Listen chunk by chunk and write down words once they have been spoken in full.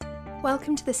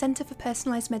Welcome to the Centre for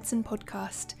Personalised Medicine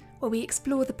podcast, where we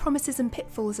explore the promises and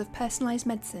pitfalls of personalised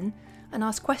medicine and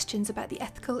ask questions about the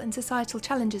ethical and societal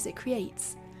challenges it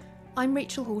creates. I'm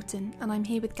Rachel Horton and I'm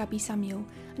here with Gabby Samuel,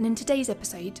 and in today's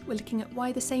episode we're looking at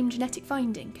why the same genetic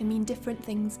finding can mean different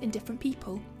things in different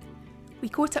people. We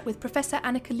caught up with Professor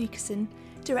Annika Lucassen,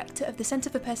 Director of the Centre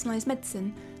for Personalised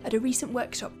Medicine, at a recent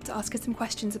workshop to ask her some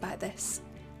questions about this.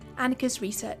 Annika's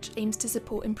research aims to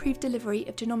support improved delivery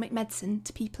of genomic medicine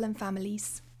to people and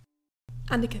families.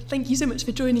 Annika, thank you so much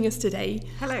for joining us today.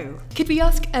 Hello. Could we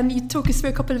ask you to talk us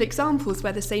through a couple of examples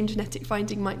where the same genetic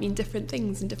finding might mean different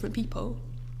things in different people?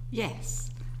 Yes.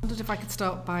 I wondered if I could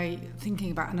start by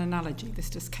thinking about an analogy. This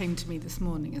just came to me this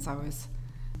morning as I was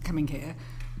coming here,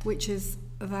 which is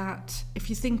that if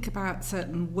you think about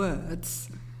certain words,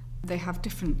 they have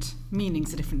different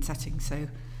meanings in different settings. So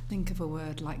think of a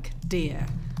word like dear.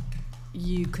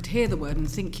 You could hear the word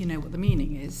and think you know what the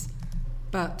meaning is,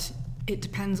 but it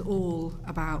depends all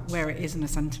about where it is in a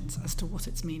sentence as to what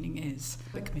its meaning is.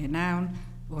 It could be a noun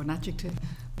or an adjective.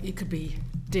 It could be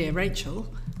dear Rachel,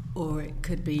 or it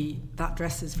could be that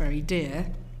dress is very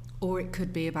dear, or it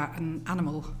could be about an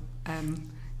animal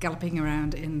galloping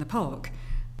around in the park.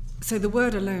 So the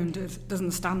word alone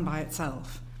doesn't stand by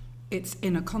itself. It's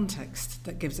in a context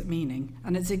that gives it meaning,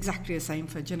 and it's exactly the same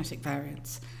for genetic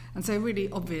variants. And so a really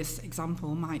obvious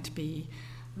example might be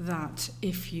that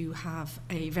if you have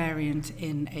a variant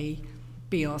in a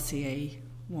BRCA1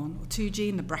 or 2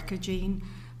 gene, the BRCA gene,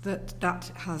 that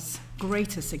has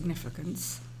greater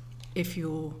significance if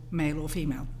you're male or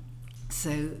female.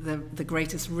 So the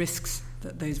greatest risks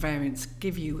that those variants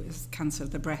give you is cancer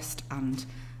of the breast and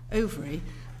ovary,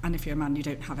 and if you're a man you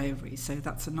don't have ovaries. So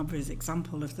that's an obvious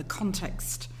example of the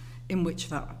context in which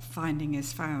that finding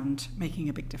is found making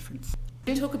a big difference.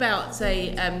 You talk about,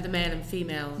 say, the male and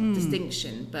female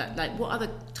distinction, but like what other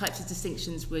types of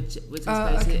distinctions would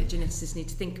I suppose geneticists need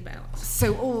to think about?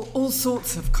 So all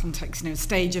sorts of context,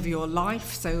 stage of your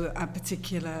life. So a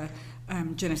particular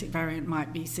genetic variant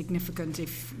might be significant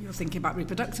if you're thinking about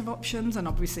reproductive options, and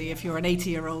obviously if you're an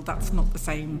 80-year-old that's not the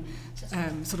same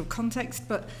sort of context,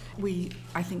 but we,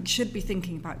 I think, should be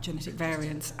thinking about genetic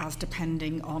variants as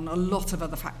depending on a lot of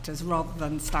other factors rather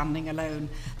than standing alone.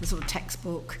 The sort of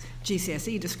textbook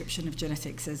GCSE description of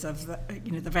genetics is of the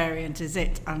variant is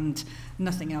it and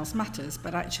nothing else matters,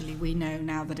 but actually we know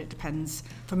now that it depends,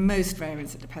 for most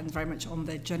variants it depends very much on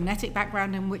the genetic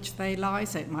background in which they lie,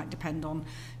 so it might depend on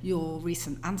your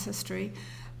recent ancestry,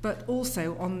 but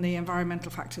also on the environmental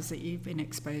factors that you've been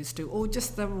exposed to, or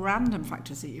just the random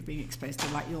factors that you've been exposed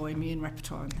to, like your immune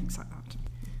repertoire and things like that.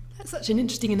 That's such an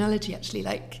interesting analogy, actually,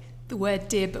 like the word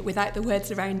dear, but without the words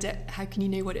around it, how can you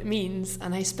know what it means?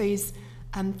 And I suppose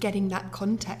getting that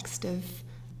context of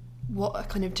what a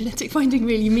kind of genetic finding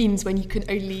really means when you can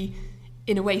only,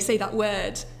 in a way, say that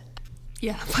word.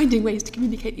 Yeah, finding ways to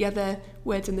communicate the other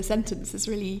words in the sentence is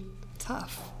really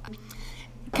tough.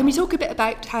 Can we talk a bit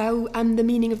about how the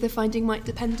meaning of the finding might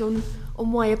depend on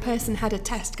why a person had a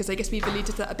test? Because I guess we've alluded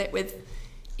to that a bit with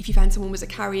if you found someone was a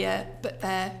carrier, but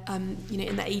they're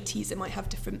in their 80s, it might have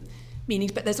different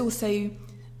meanings. But there's also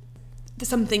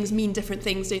some things mean different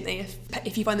things, don't they?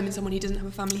 If you find them in someone who doesn't have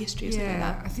a family history or something like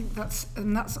that. I think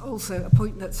that's also a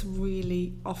point that's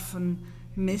really often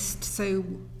missed. So,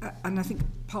 and I think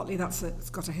partly it's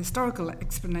got a historical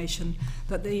explanation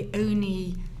that the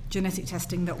only genetic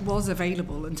testing that was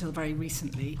available until very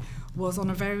recently was on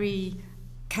a very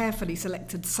carefully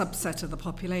selected subset of the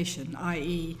population,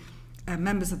 i.e.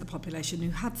 Members of the population who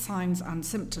had signs and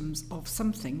symptoms of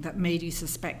something that made you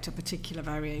suspect a particular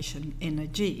variation in a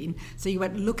gene. So you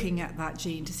went looking at that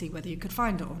gene to see whether you could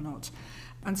find it or not.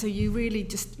 And so you really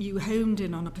you honed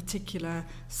in on a particular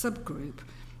subgroup.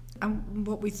 And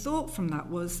what we thought from that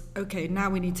was, okay, now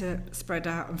we need to spread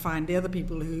out and find the other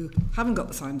people who haven't got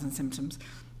the signs and symptoms.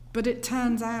 But it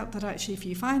turns out that actually if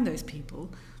you find those people,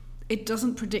 it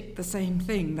doesn't predict the same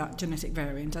thing, that genetic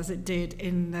variant, as it did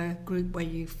in the group where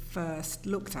you first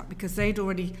looked at, because they'd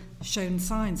already shown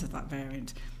signs of that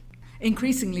variant.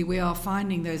 Increasingly, we are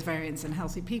finding those variants in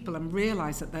healthy people and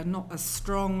realise that they're not as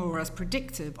strong or as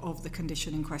predictive of the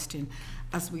condition in question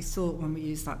as we thought when we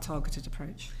used that targeted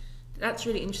approach. That's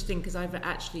really interesting because I've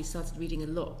actually started reading a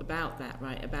lot about that,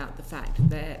 right? About the fact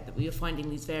that we are finding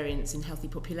these variants in healthy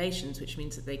populations, which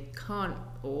means that they can't,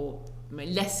 or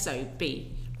less so,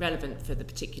 be relevant for the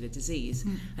particular disease.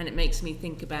 And it makes me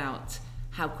think about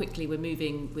how quickly we're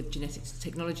moving with genetic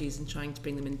technologies and trying to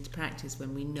bring them into practice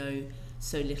when we know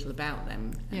so little about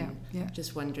them. And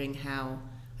just wondering how,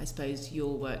 I suppose,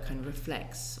 your work kind of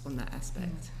reflects on that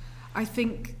aspect. I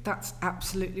think that's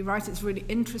absolutely right. It's really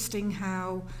interesting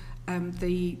how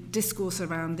the discourse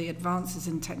around the advances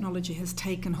in technology has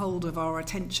taken hold of our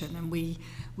attention, and we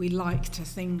like to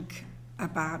think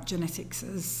about genetics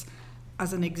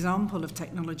as an example of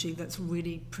technology that's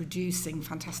really producing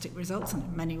fantastic results, and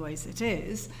in many ways it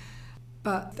is.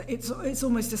 But it's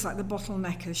almost just like the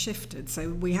bottleneck has shifted.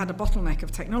 So we had a bottleneck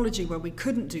of technology where we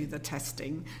couldn't do the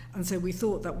testing, and so we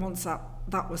thought that once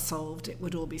that was solved, it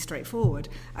would all be straightforward.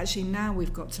 Actually, now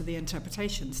we've got to the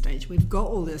interpretation stage. We've got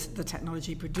all this, the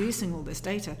technology producing all this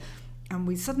data, and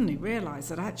we suddenly realise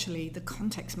that actually the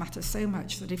context matters so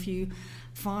much that if you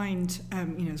find,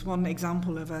 as one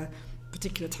example of a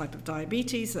particular type of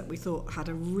diabetes that we thought had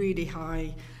a really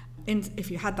high,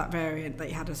 if you had that variant, that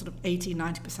you had a sort of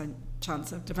 80-90%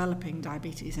 chance of developing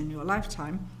diabetes in your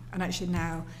lifetime. And actually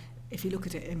now, if you look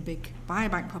at it in big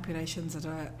biobank populations that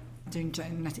are doing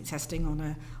genetic testing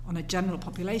on a general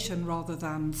population rather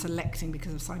than selecting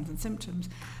because of signs and symptoms,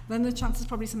 then the chance is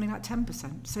probably something like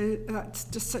 10%. So that's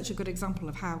just such a good example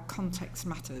of how context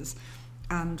matters,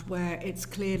 and where it's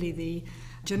clearly the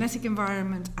genetic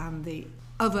environment and the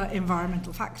other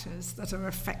environmental factors that are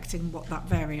affecting what that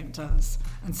variant does.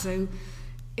 And so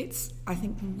it's, I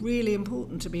think, really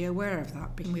important to be aware of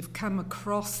that, because we've come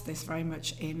across this very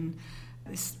much in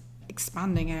this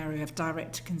expanding area of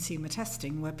direct-to-consumer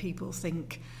testing, where people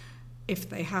think if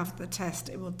they have the test,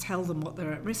 it will tell them what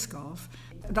they're at risk of.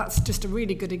 That's just a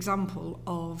really good example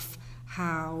of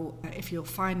how, if you're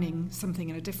finding something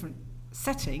in a different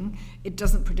setting, it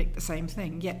doesn't predict the same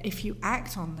thing. Yet if you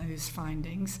act on those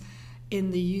findings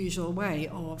in the usual way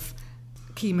of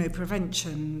chemo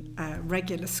prevention,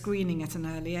 regular screening at an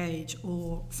early age,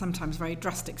 or sometimes very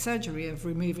drastic surgery of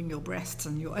removing your breasts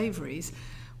and your ovaries,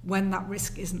 when that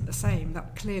risk isn't the same,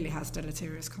 that clearly has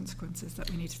deleterious consequences that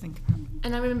we need to think about.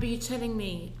 And I remember you telling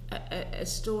me a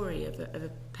story of a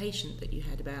patient that you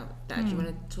had about that. Do you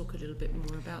want to talk a little bit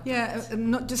more about that? Yeah,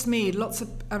 not just me.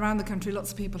 Around the country,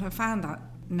 lots of people have found that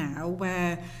now,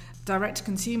 where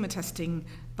direct-to-consumer testing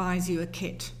buys you a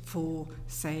kit for,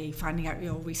 say, finding out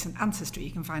your recent ancestry.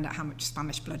 You can find out how much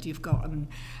Spanish blood you've got and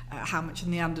how much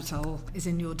Neanderthal is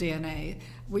in your DNA,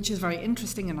 which is very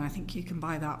interesting, and I think you can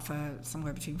buy that for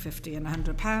somewhere between £50 and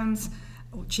 £100,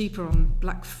 or cheaper on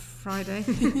Black Friday.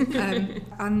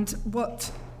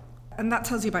 And that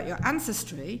tells you about your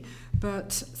ancestry,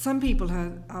 but some people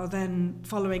are then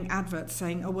following adverts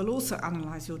saying, oh, we'll also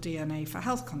analyse your DNA for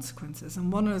health consequences.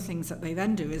 And one of the things that they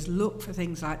then do is look for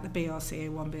things like the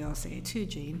BRCA1, BRCA2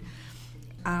 gene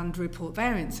and report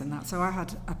variants in that. So I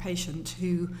had a patient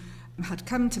who had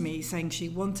come to me saying she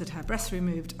wanted her breasts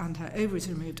removed and her ovaries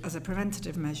removed as a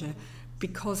preventative measure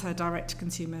because her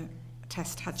direct-to-consumer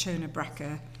test had shown a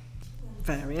BRCA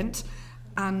variant.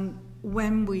 And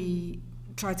when we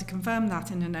tried to confirm that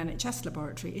in an NHS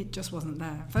laboratory, it just wasn't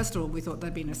there. First of all, we thought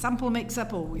there'd been a sample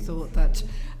mix-up, or we thought that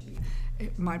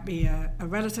it might be a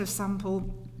relative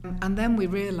sample. And then we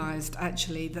realised,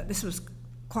 actually, that this was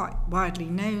quite widely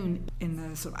known in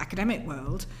the sort of academic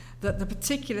world, that the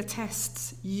particular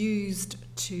tests used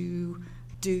to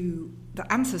do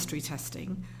the ancestry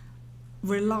testing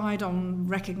relied on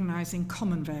recognising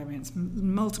common variants,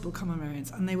 multiple common variants,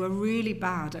 and they were really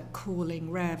bad at calling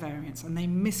rare variants, and they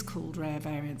miscalled rare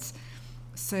variants.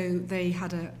 So they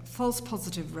had a false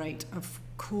positive rate of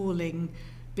calling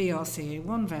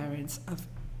BRCA1 variants of,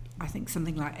 I think,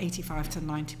 something like 85 to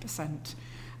 90%.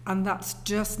 And that's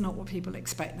just not what people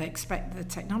expect. They expect the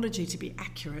technology to be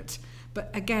accurate.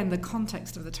 But again, the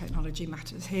context of the technology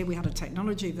matters. Here we had a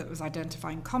technology that was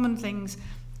identifying common things,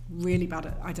 really bad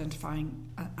at identifying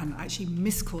and actually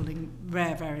miscalling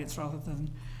rare variants rather than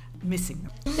missing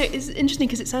them. No, it's interesting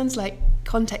because it sounds like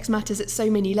context matters at so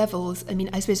many levels. I mean,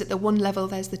 I suppose at the one level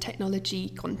there's the technology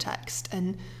context,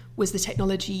 and was the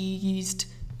technology you used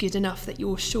good enough that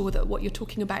you're sure that what you're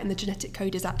talking about in the genetic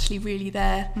code is actually really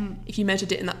there if you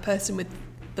measured it in that person with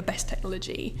the best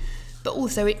technology. But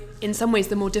also, in some ways,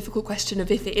 the more difficult question of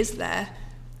if it is there,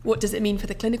 what does it mean for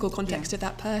the clinical context of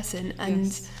that person? And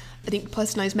yes. I think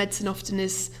personalised medicine often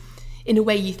is, in a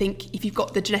way, you think if you've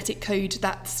got the genetic code,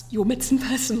 that's your medicine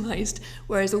personalised,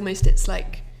 whereas almost it's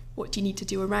like, what do you need to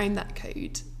do around that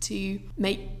code to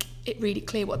make it really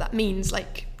clear what that means?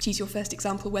 Like, to use your first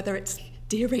example, whether it's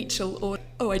Dear Rachel or,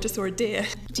 oh, I just saw a deer.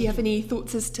 Do you have any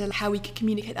thoughts as to how we could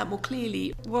communicate that more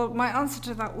clearly? Well, my answer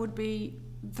to that would be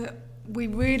that we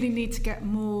really need to get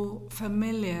more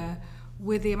familiar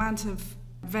with the amount of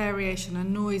variation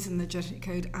and noise in the genetic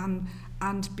code,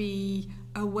 and be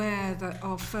aware that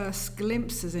our first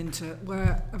glimpses into it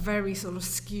were a very sort of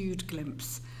skewed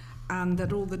glimpse, and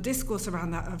that all the discourse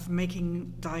around that of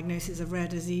making diagnoses of rare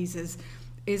diseases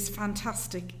is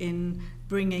fantastic in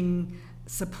bringing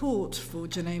support for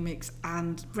genomics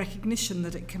and recognition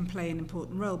that it can play an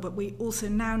important role, but we also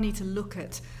now need to look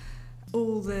at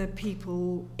all the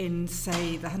people in,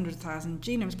 say, the 100,000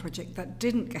 Genomes Project that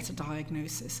didn't get a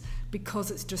diagnosis because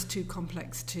it's just too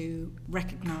complex to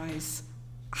recognise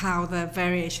how the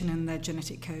variation in their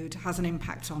genetic code has an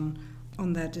impact on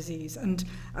their disease. And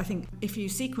I think if you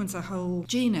sequence a whole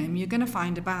genome, you're going to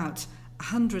find about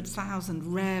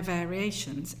 100,000 rare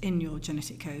variations in your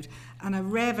genetic code. And a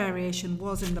rare variation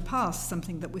was in the past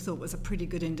something that we thought was a pretty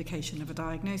good indication of a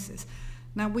diagnosis.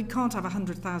 Now, we can't have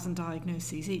 100,000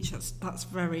 diagnoses each, that's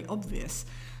very obvious.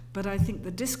 But I think the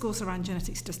discourse around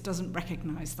genetics just doesn't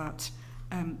recognise that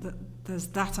there's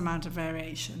that amount of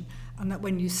variation, and that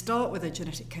when you start with a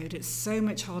genetic code, it's so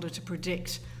much harder to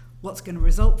predict what's going to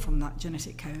result from that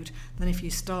genetic code than if you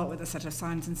start with a set of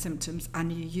signs and symptoms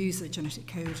and you use the genetic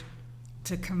code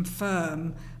to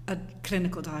confirm a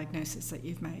clinical diagnosis that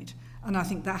you've made. And I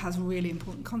think that has really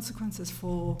important consequences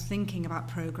for thinking about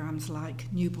programs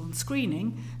like newborn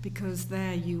screening, because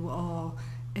there you are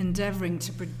endeavouring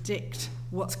to predict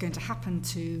what's going to happen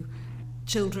to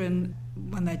children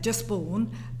when they're just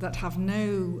born that have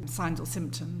no signs or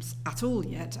symptoms at all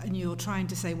yet, and you're trying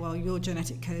to say, well, your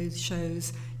genetic code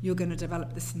shows you're going to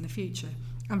develop this in the future.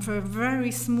 And for a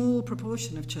very small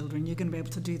proportion of children, you're going to be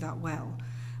able to do that well.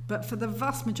 But for the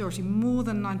vast majority, more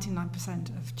than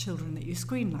 99% of children that you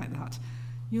screen like that,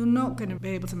 you're not going to be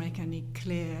able to make any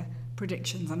clear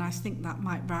predictions. And I think that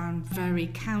might run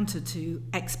very counter to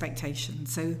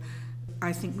expectations. So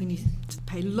I think we need to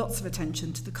pay lots of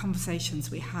attention to the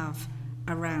conversations we have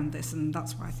around this, and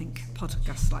that's why I think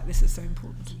podcasts like this is so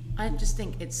important. I just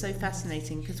think it's so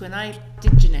fascinating, because when I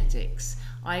did genetics,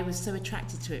 I was so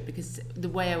attracted to it because the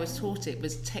way I was taught it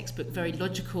was textbook, very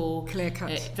logical, clear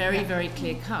cut, very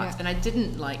clear cut, and I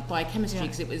didn't like biochemistry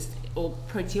because it was, or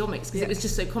proteomics, because it was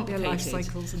just so complicated. Life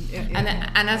cycles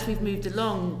and as we've moved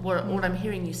along, what I'm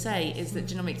hearing you say is that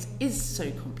genomics is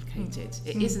so complicated.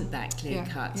 It isn't that clear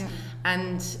cut,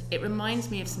 and it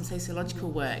reminds me of some sociological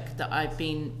work that I've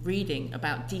been reading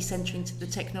about decentering to the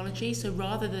technology. So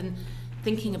rather than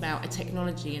thinking about a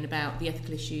technology and about the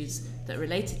ethical issues that are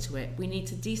related to it, we need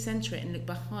to decenter it and look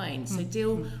behind. So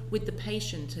deal with the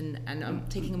patient and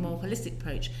taking a more holistic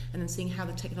approach, and then seeing how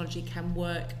the technology can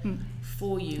work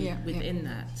for you within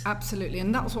that. Absolutely,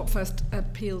 and that was what first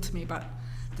appealed to me about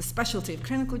the specialty of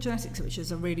clinical genetics, which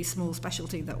is a really small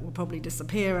specialty that will probably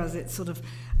disappear as it's sort of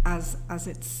as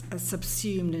it's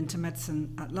subsumed into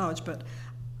medicine at large. But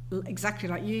exactly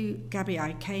like you, Gabby,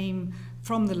 I came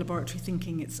from the laboratory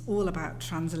thinking it's all about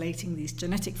translating these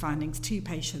genetic findings to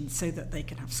patients so that they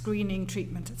can have screening,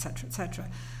 treatment, etc., etc.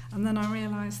 And then I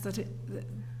realised that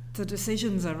the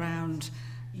decisions around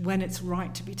when it's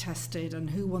right to be tested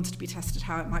and who wants to be tested,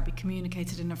 how it might be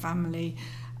communicated in a family,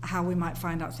 how we might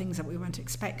find out things that we weren't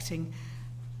expecting,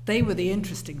 they were the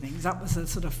interesting things. That was the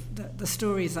sort of the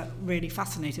stories that really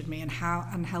fascinated me, and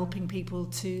helping people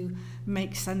to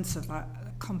make sense of that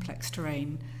complex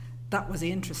terrain. That was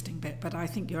the interesting bit. But I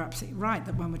think you're absolutely right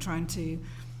that when we're trying to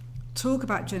talk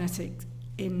about genetics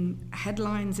in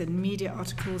headlines, in media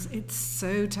articles, it's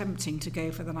so tempting to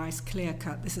go for the nice clear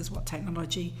cut, this is what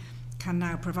technology can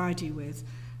now provide you with.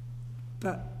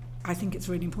 But I think it's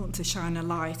really important to shine a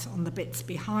light on the bits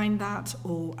behind that,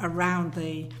 or around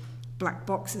the black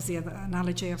box is the other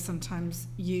analogy I've sometimes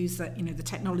used, that, you know, the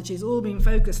technology is all being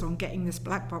focused on getting this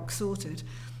black box sorted,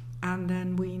 and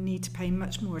then we need to pay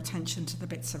much more attention to the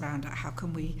bits around it. How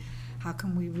can we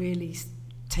really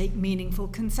take meaningful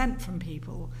consent from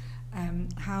people?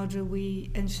 How do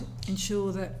we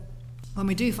ensure that when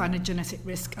we do find a genetic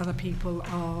risk, other people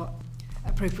are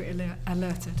appropriately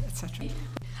alerted, etc.?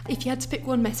 If you had to pick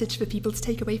one message for people to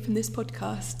take away from this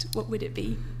podcast, what would it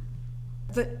be?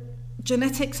 That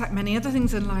genetics, like many other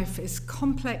things in life, is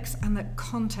complex, and that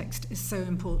context is so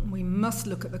important. We must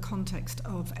look at the context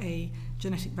of a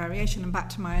genetic variation. And back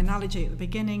to my analogy at the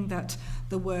beginning, that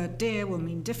the word dear will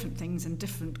mean different things in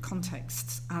different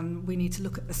contexts, and we need to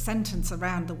look at the sentence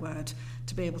around the word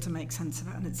to be able to make sense of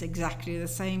it. And it's exactly the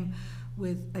same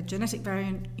with a genetic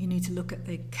variant. You need to look at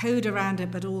the code around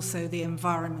it, but also the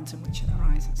environment in which it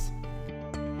arises.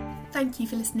 Thank you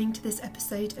for listening to this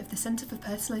episode of the Centre for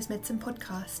Personalised Medicine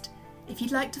podcast. If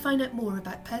you'd like to find out more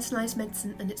about personalised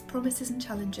medicine and its promises and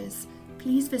challenges,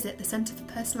 please visit the Centre for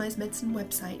Personalised Medicine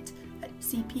website at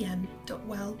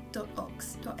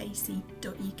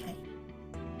cpm.well.ox.ac.uk.